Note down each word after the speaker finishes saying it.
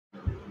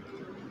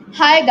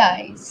Hi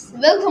guys,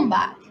 welcome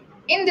back.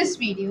 In this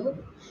video,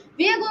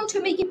 we are going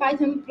to make a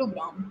Python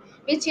program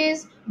which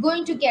is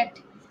going to get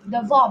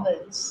the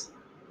vowels.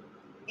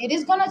 It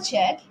is gonna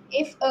check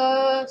if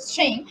a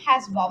string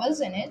has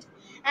vowels in it,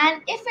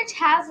 and if it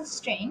has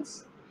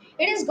strings,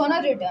 it is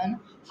gonna return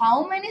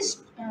how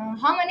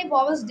many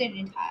vowels did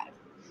it have.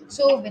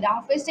 So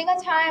without wasting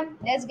our time,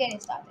 let's get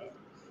it started.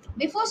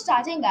 Before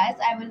starting, guys,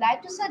 I would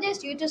like to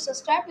suggest you to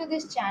subscribe to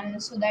this channel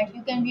so that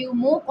you can view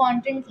more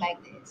content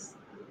like this.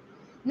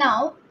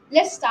 Now,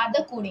 let's start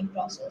the coding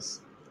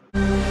process.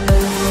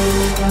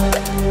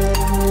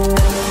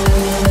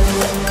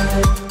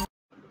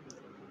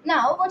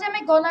 Now, what am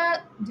I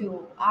gonna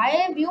do?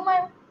 I view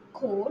my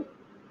code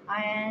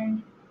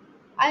and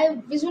I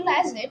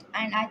visualize it,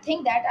 and I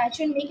think that I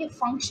should make a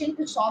function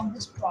to solve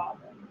this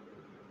problem.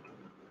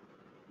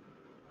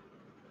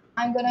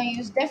 I'm gonna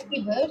use def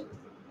keyword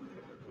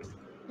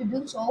to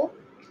do so.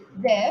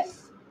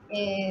 Def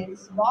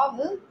is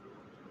vowel,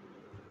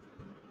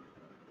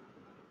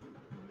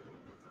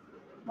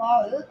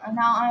 and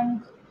now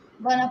I'm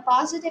gonna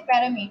pass it a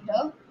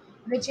parameter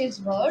which is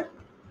word.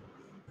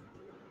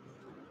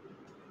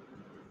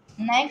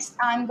 Next,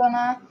 I'm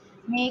gonna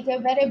make a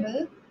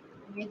variable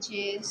which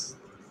is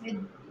with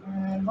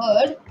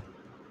word.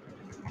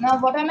 Now,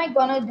 what am I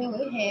gonna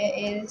do here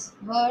is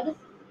word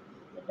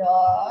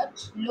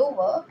dot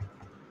lower.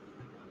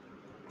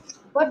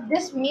 What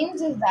this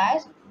means is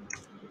that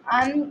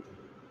I'm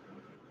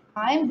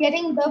I'm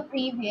getting the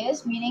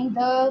previous, meaning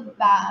the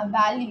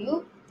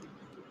value,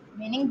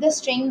 meaning the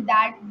string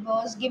that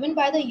was given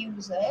by the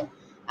user,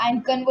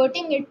 and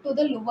converting it to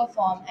the lower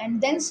form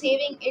and then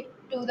saving it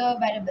to the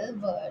variable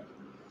word.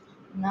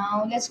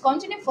 Now let's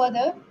continue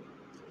further.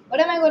 What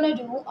am I gonna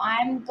do?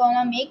 I'm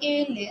gonna make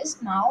a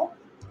list now.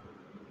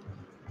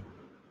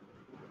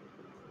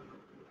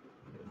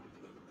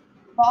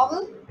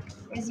 Vowel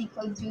is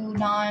equal to,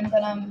 now I'm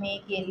gonna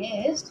make a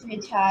list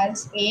which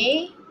has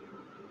A,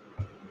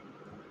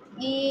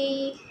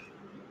 E,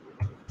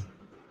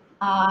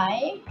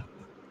 I,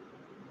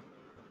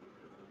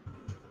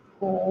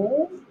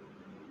 O,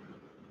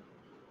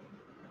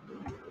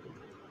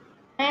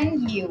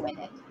 and U in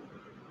it.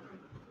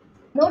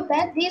 Note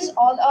that these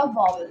all are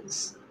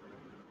vowels.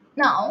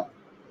 Now,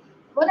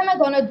 what am I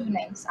gonna do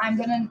next? I'm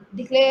gonna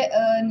declare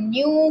a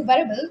new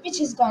variable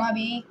which is gonna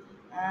be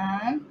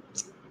um,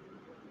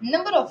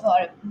 number of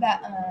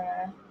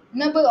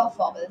number of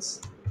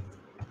vowels.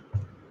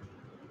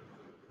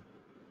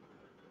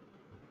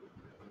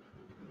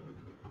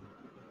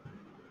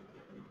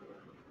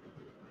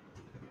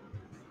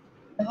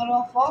 Number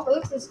of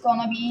vowels is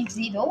gonna be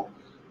 0.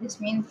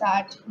 This means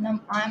that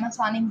I'm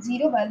assigning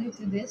 0 value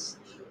to this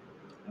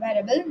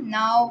variable.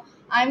 Now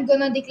I'm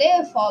gonna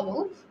declare a for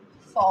loop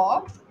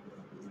for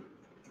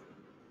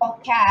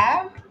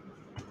char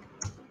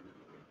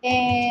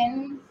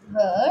in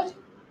word.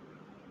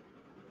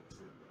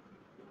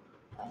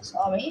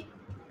 Sorry,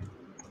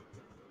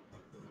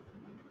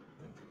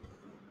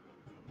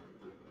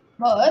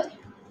 word.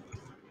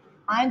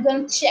 I'm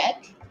gonna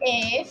check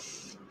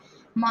if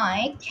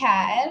my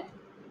char,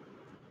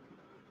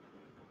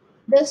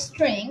 the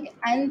string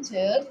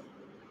entered,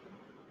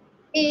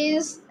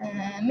 is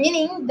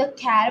meaning the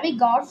char we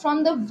got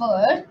from the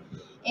word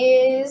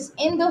is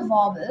in the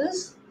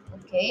vowels.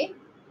 Okay,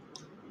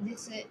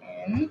 this is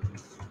in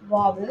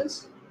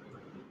vowels.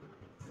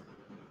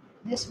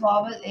 This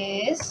vowel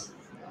is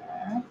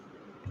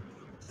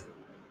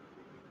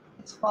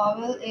this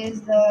vowel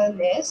is the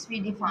list we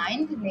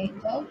defined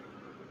later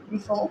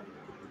before.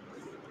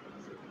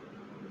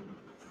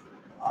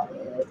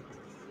 Vowel.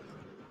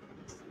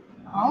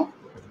 Now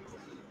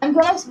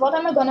what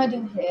am I gonna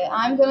do here?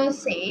 I'm gonna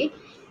say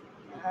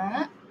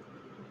uh,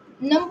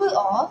 number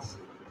of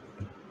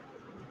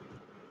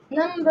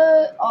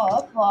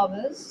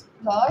vowels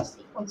plus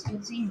equals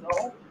to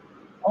 0.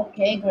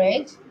 Okay,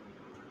 great.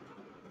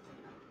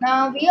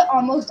 Now we are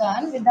almost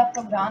done with the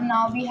program.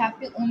 Now we have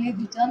to only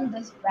return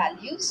these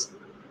values.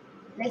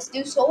 Let's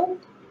do so.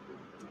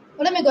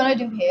 What am I gonna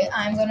do here?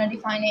 I'm gonna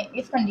define a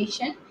if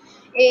condition.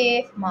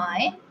 If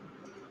my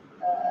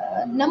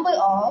number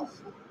of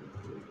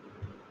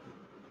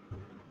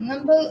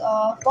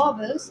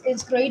vowels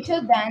is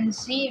greater than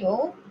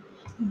 0,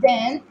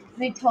 then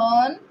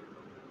return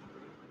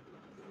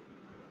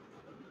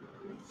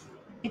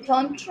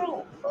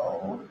true.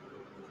 Oh,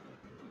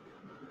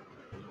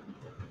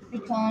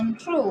 return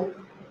true.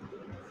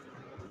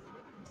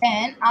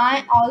 Then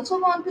I also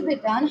want to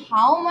return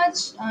how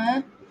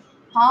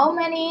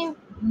many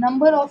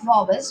number of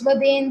vowels were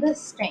there in the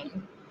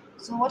string.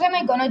 So what am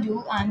I gonna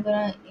do? I'm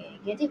gonna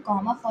get a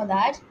comma for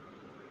that.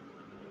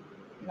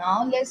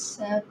 Now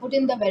let's put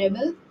in the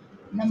variable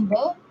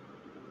number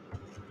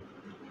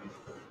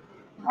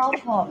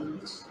of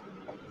vowels.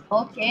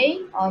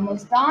 Okay,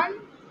 almost done.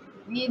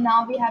 We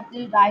have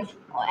to write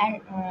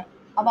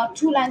about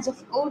 2 lines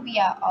of code. We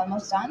are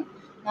almost done.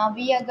 Now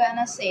we are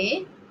gonna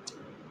say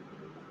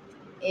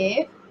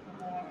if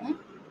uh,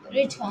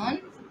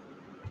 return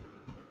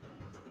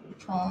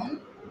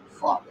return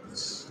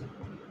false.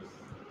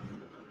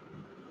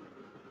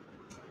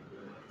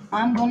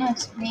 I'm gonna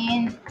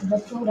explain the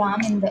program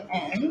in the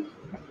end.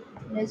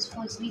 Let's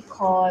firstly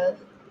call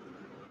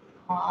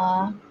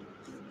uh,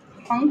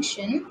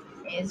 function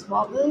is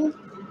vowel.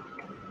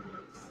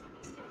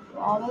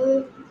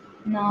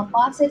 Now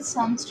pass it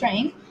some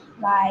string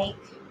like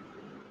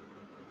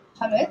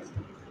Harith.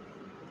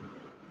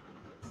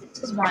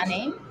 This is my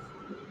name.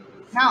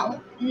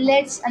 Now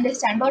let's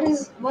understand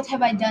what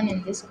have I done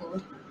in this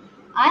code.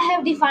 I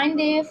have defined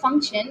a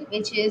function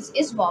which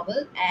is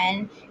vowel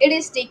and it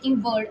is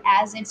taking word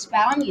as its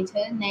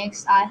parameter.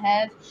 Next, I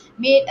have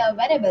made a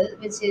variable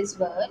which is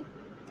word.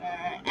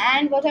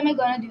 And what am I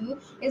gonna do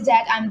is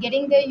that I'm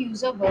getting the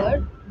user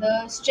word,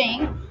 the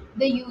string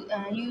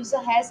user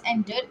has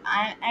entered,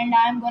 and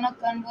I'm gonna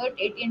convert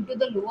it into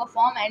the lower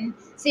form and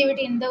save it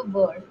in the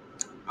word.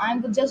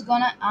 I'm just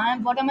gonna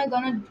I'm what am I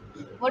gonna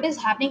what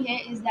is happening here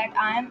is that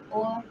I am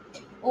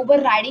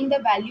overriding the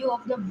value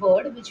of the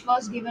word which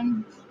was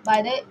given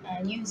by the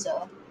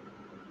user.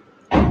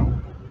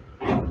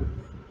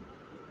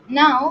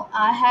 Now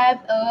I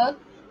have a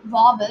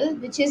vowel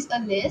which is a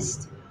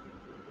list.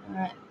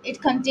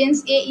 It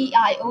contains A, E,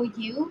 I, O,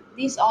 U.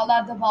 These all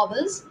are the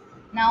vowels.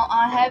 Now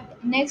I have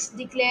next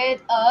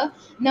declared a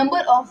number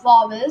of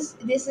vowels.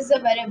 This is a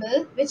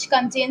variable which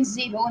contains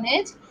 0 in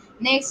it.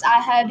 Next I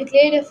have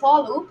declared a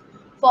for loop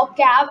for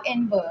cav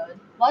in word.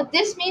 What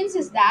this means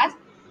is that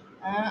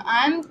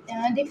I'm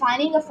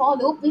defining a for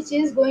loop which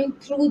is going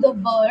through the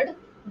word,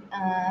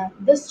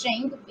 the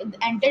string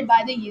entered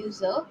by the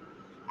user,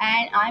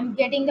 and I'm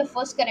getting the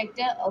first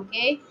character.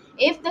 Okay,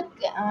 if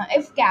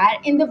char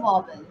in the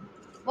vowel.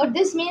 What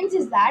this means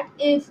is that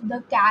if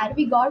the char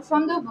we got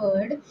from the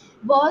word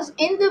was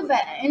in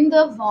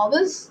the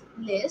vowels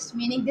list,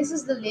 meaning this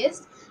is the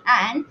list,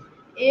 and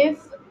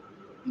if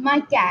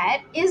my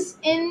cat is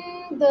in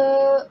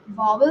the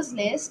vowels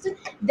list,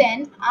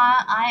 then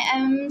I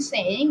am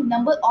saying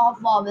number of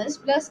vowels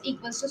plus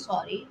equals to,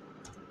 sorry,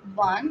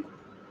 1.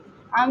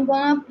 I'm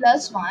gonna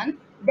plus 1.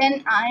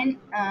 Then I'm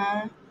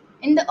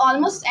in the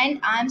almost end,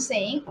 I'm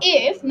saying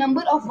if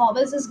number of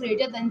vowels is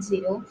greater than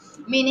 0,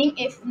 meaning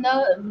if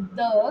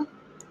the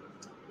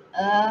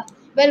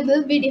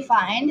variable we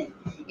defined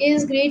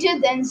is greater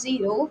than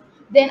 0,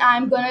 then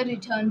I'm gonna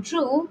return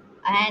true.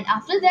 And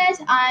after that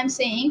I'm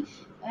saying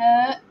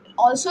uh,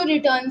 also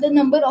return the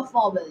number of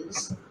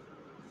vowels.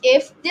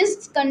 If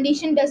this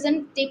condition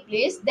doesn't take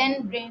place,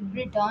 then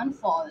return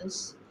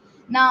false.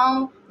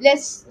 Now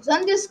let's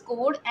run this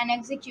code and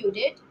execute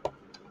it.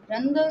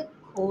 Run the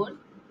code.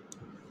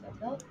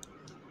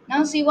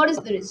 Now see what is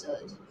the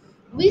result.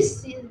 We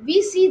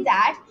see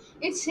that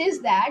it says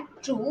that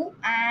true,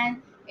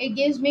 and it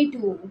gives me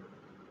 2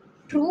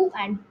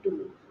 and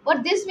 2.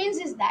 What this means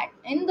is that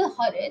in the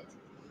Harith,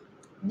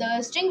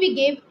 the string we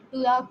gave to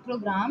the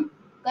program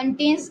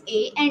contains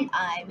A and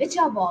I, which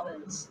are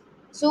vowels.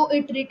 So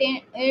it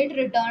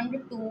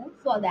returned 2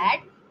 for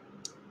that.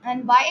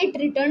 And why it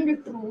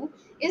returned true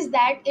is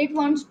that it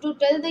wants to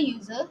tell the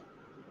user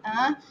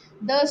uh,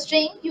 the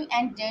string you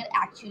entered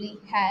actually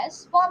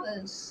has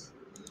vowels.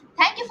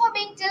 Thank you for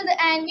being till the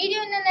end. Meet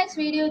you in the next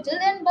video. Till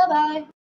then, bye bye.